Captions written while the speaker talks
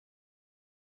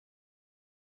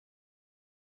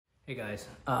Hey guys,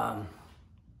 I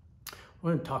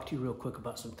want to talk to you real quick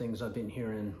about some things I've been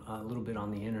hearing a little bit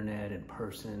on the internet, in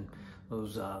person,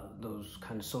 those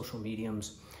kind of social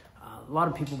mediums. A lot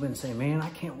of people have been saying, man,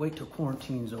 I can't wait till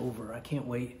quarantine's over. I can't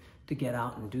wait to get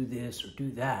out and do this or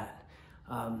do that.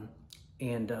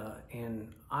 And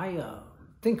I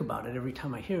think about it every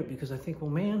time I hear it because I think,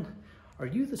 well, man, are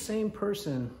you the same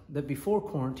person that before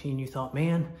quarantine you thought,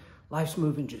 man, life's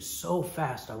moving just so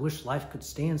fast. I wish life could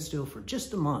stand still for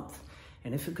just a month.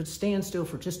 And if it could stand still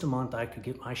for just a month, I could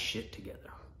get my shit together.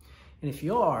 And if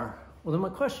you are, well, then my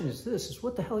question is this, is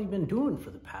what the hell have you been doing for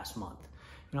the past month?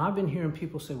 You know, I've been hearing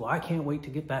people say, well, I can't wait to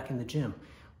get back in the gym.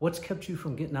 What's kept you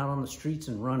from getting out on the streets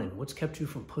and running? What's kept you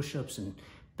from push-ups and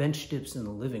bench dips in the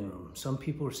living room? Some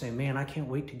people are saying, man, I can't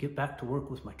wait to get back to work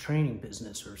with my training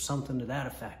business or something to that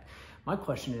effect. My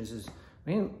question is,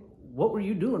 man, what were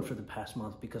you doing for the past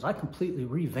month? Because I completely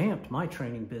revamped my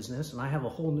training business and I have a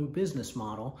whole new business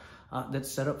model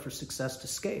that's set up for success to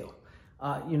scale.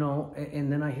 You know, and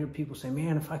then I hear people say,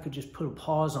 man, if I could just put a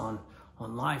pause on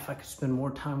life, I could spend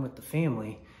more time with the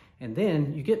family. And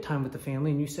then you get time with the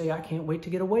family and you say, I can't wait to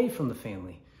get away from the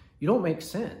family. You don't make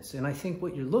sense. And I think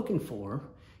what you're looking for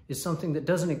is something that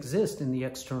doesn't exist in the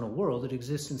external world. It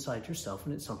exists inside yourself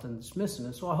and it's something that's missing.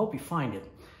 And so I hope you find it.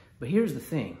 But here's the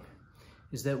thing,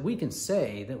 is that we can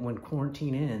say that when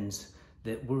quarantine ends,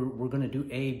 that we're going to do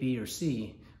A, B, or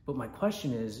C. But my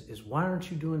question is why aren't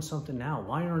you doing something now?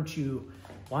 Why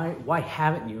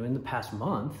haven't you in the past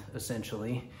month,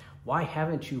 essentially, why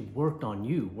haven't you worked on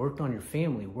you, worked on your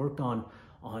family, worked on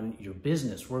your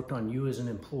business, worked on you as an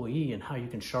employee and how you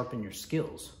can sharpen your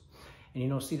skills? And you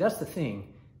know, see, that's the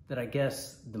thing that I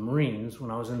guess the Marines,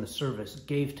 when I was in the service,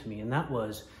 gave to me. And that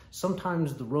was,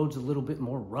 sometimes the road's a little bit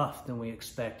more rough than we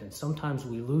expect. And sometimes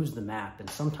we lose the map. And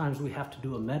sometimes we have to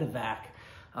do a medevac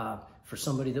for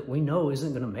somebody that we know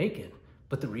isn't going to make it.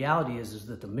 But the reality is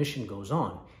that the mission goes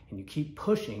on. And you keep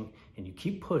pushing, and you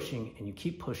keep pushing, and you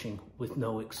keep pushing with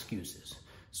no excuses.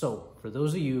 So for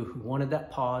those of you who wanted that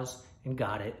pause and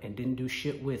got it and didn't do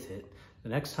shit with it, the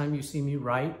next time you see me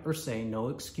write or say no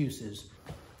excuses,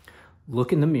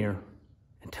 look in the mirror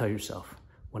and tell yourself,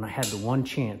 when I had the one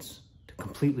chance to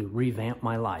completely revamp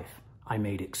my life, I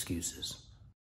made excuses.